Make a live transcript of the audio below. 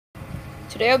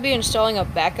Today I'll be installing a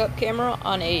backup camera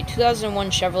on a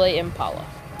 2001 Chevrolet Impala.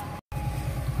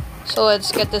 So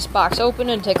let's get this box open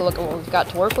and take a look at what we've got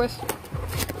to work with.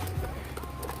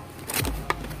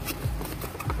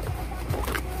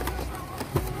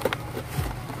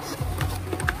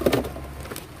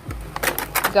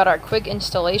 We've got our quick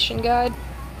installation guide,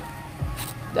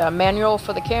 the manual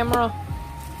for the camera,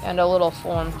 and a little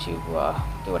form to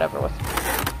do whatever with.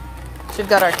 So we've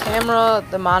got our camera,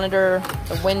 the monitor,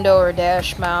 the window or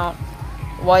dash mount,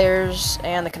 wires,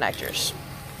 and the connectors.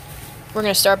 We're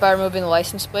going to start by removing the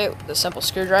license plate with a simple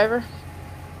screwdriver.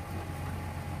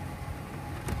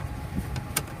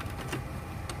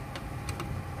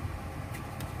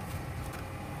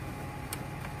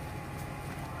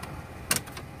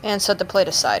 And set the plate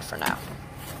aside for now.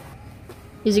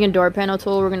 Using a door panel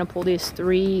tool, we're going to pull these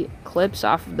 3 clips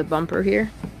off of the bumper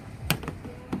here.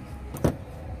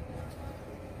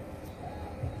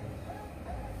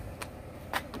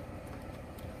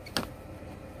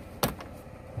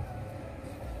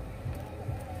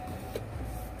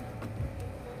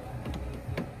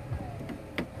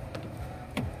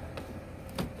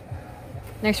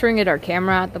 Next, we're going to get our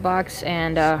camera out the box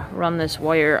and run this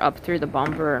wire up through the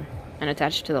bumper and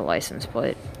attach it to the license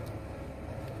plate.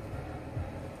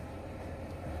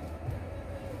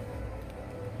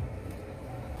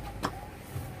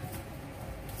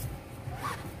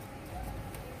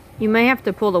 You may have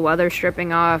to pull the weather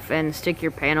stripping off and stick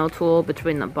your panel tool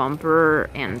between the bumper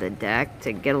and the deck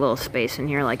to get a little space in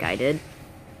here like I did.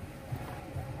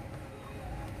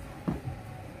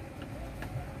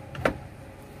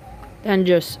 Then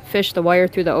just fish the wire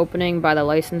through the opening by the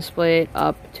license plate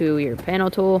up to your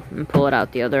panel tool and pull it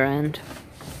out the other end.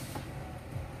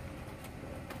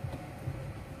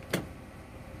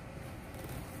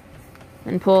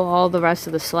 And pull all the rest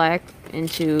of the slack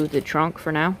into the trunk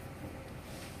for now.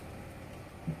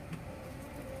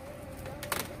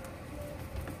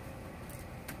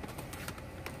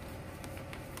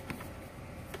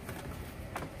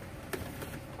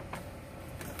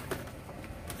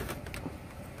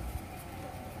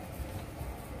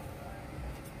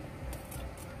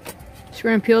 So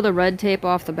we're going to peel the red tape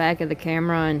off the back of the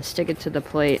camera and stick it to the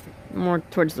plate, more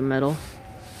towards the middle.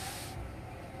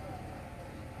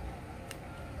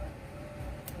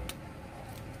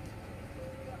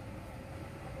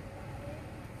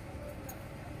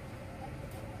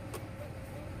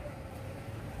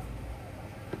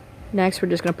 Next, we're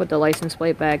just going to put the license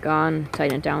plate back on,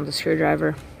 tighten it down with a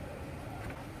screwdriver.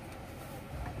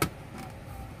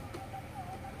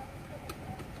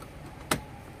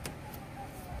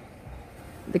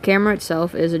 The camera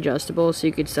itself is adjustable, so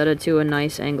you could set it to a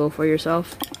nice angle for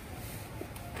yourself.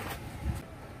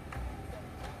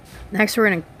 Next, we're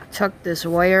going to tuck this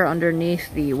wire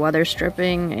underneath the weather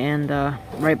stripping and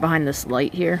right behind this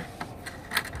light here.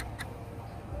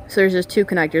 So there's just 2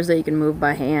 connectors that you can move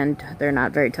by hand. They're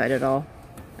not very tight at all.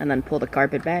 And then pull the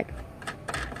carpet back.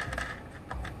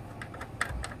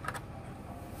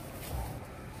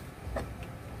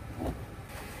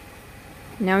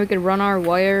 Now we could run our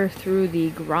wire through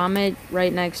the grommet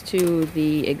right next to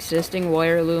the existing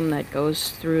wire loom that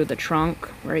goes through the trunk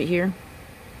right here.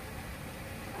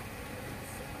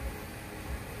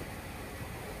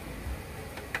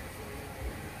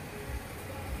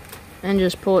 And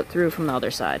just pull it through from the other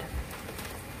side.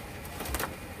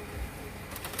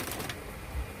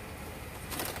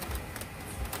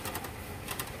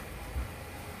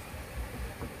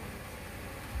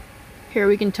 Here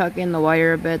we can tuck in the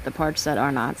wire a bit, the parts that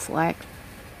are not slack.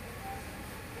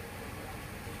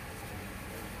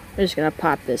 I'm just going to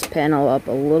pop this panel up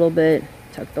a little bit,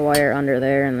 tuck the wire under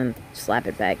there, and then slap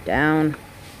it back down.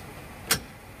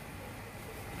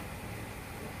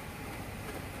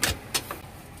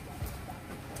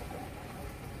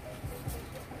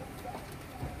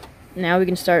 Now we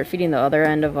can start feeding the other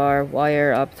end of our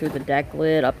wire up through the deck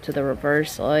lid, up to the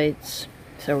reverse lights.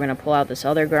 So we're going to pull out this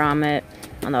other grommet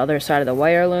on the other side of the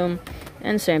wire loom,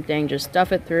 and same thing, just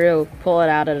stuff it through, pull it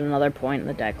out at another point in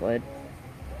the deck lid.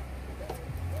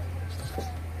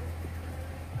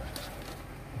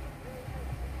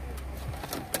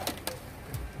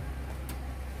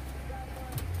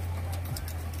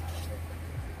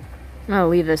 I'll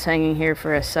leave this hanging here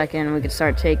for a second. We could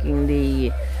start taking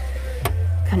the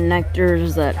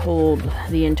connectors that hold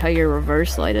the entire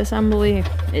reverse light assembly.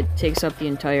 It takes up the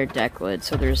entire deck lid,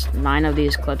 so there's 9 of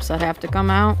these clips that have to come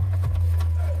out.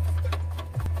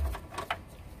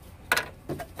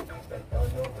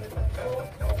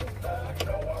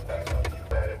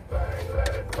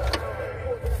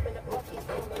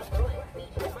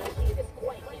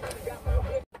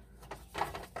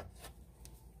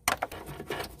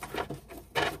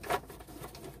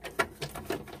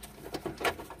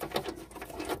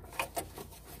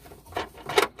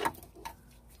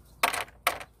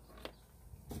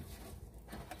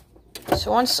 So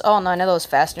once all 9 of those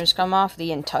fasteners come off,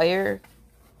 the entire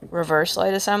reverse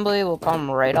light assembly will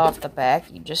come right off the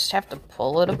back. You just have to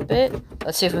pull it a bit.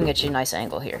 Let's see if we can get you a nice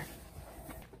angle here.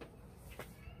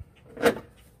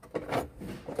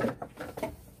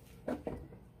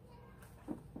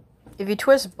 If you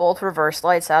twist both reverse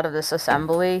lights out of this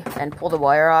assembly and pull the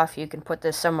wire off, you can put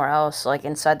this somewhere else, like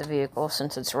inside the vehicle,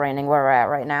 since it's raining where we're at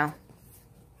right now.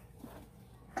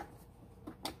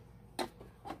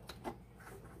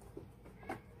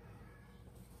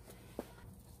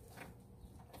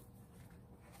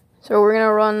 So we're going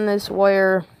to run this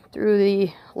wire through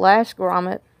the last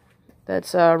grommet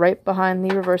that's right behind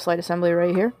the reverse light assembly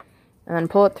right here, and then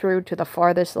pull it through to the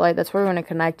farthest light. That's where we're going to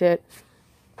connect it.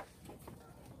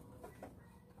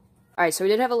 Alright, so we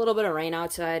did have a little bit of rain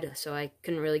outside, so I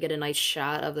couldn't really get a nice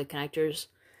shot of the connectors.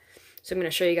 So I'm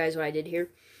going to show you guys what I did here.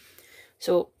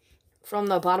 So, from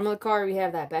the bottom of the car, we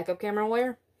have that backup camera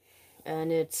wire.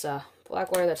 And it's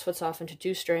black wire that splits off into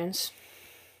 2 strands.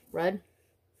 Red.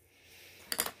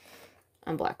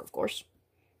 And black, of course.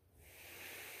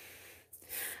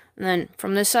 And then,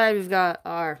 from this side, we've got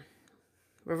our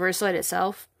reverse light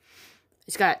itself.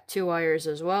 It's got 2 wires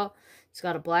as well. It's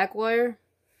got a black wire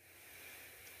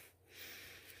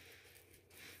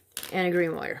and a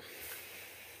green wire.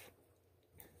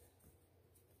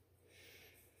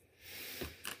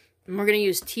 And we're going to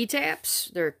use T-taps.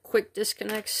 They're quick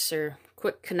disconnects or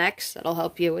quick connects. That'll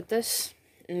help you with this.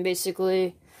 And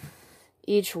basically,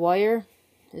 each wire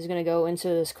is going to go into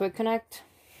this quick connect.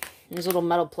 There's a little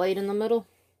metal plate in the middle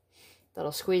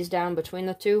that'll squeeze down between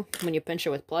the two when you pinch it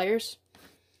with pliers.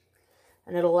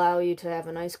 And it'll allow you to have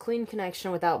a nice clean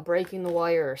connection without breaking the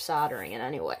wire or soldering in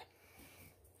any way.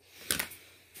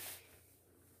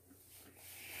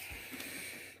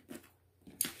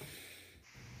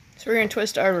 So we're going to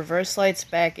twist our reverse lights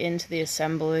back into the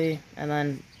assembly and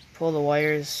then pull the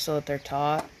wires so that they're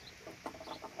taut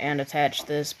and attach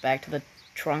this back to the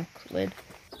trunk lid.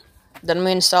 Then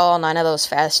we install all 9 of those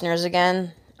fasteners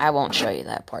again. I won't show you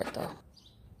that part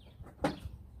though.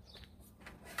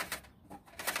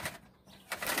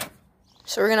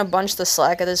 So we're going to bunch the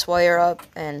slack of this wire up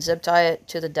and zip tie it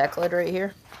to the deck lid right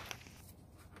here.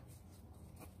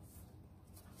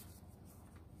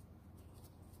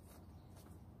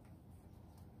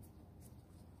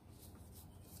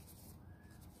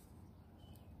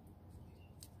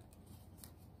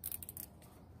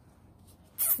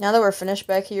 Now that we're finished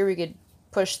back here, we could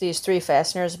push these 3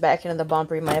 fasteners back into the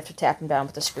bumper. You might have to tap them down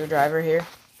with a screwdriver here.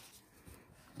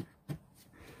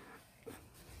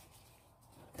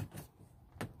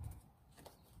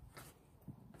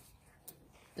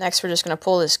 Next, we're just going to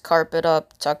pull this carpet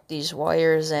up, tuck these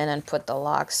wires in, and put the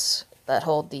locks that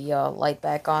hold the light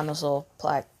back on, those little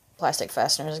plastic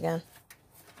fasteners again.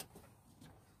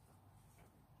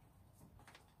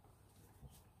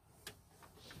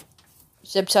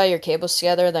 Zip tie your cables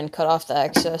together, then cut off the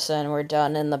excess, and we're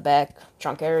done in the back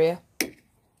trunk area.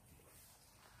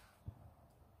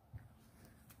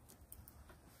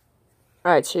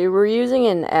 Alright, so we're using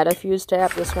an add-a-fuse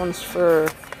tap. This one's for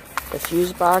the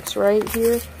fuse box right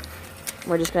here.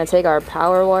 We're just going to take our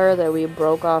power wire that we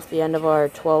broke off the end of our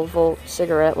 12-volt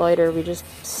cigarette lighter. We just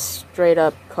straight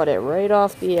up cut it right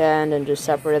off the end and just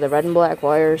separated the red and black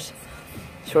wires.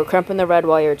 So we're crimping the red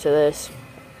wire to this.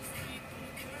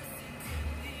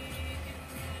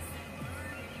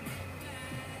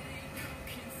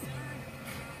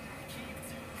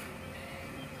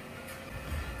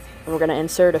 We're going to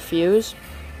insert a fuse,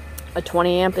 a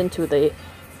 20 amp into the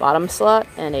bottom slot,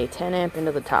 and a 10 amp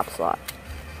into the top slot.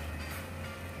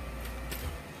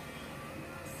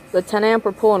 The 10 amp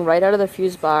we're pulling right out of the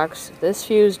fuse box. This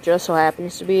fuse just so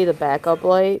happens to be the backup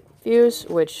light fuse,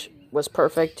 which was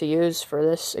perfect to use for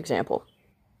this example.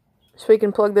 So we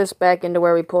can plug this back into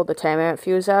where we pulled the 10 amp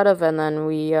fuse out of, and then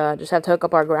we just have to hook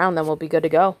up our ground, then we'll be good to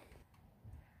go.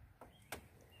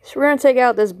 So we're going to take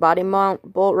out this body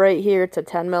mount bolt right here. It's a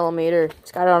 10mm.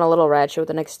 It's got it on a little ratchet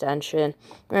with an extension.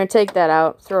 We're going to take that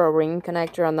out, throw a ring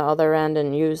connector on the other end,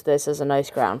 and use this as a nice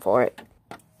ground for it.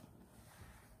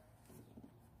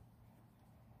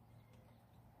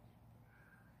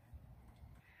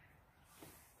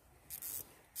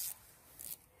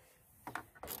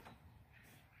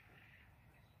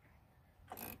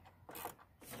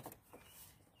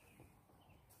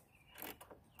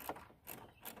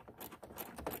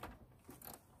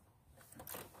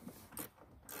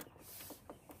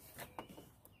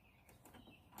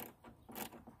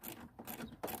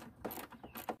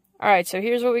 Alright, so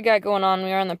here's what we got going on.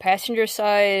 We are on the passenger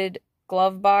side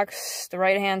glove box, the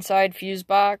right hand side fuse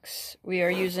box. We are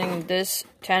using this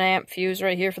 10 amp fuse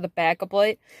right here for the backup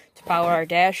light to power our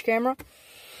dash camera.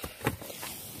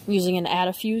 using an add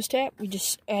a fuse tap. We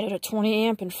just added a 20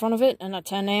 amp in front of it, and a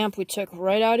 10 amp we took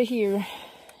right out of here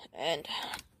and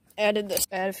added this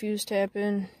add a fuse tap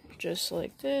in just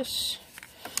like this,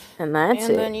 and that's it.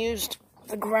 And then used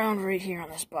the ground right here on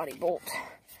this body bolt.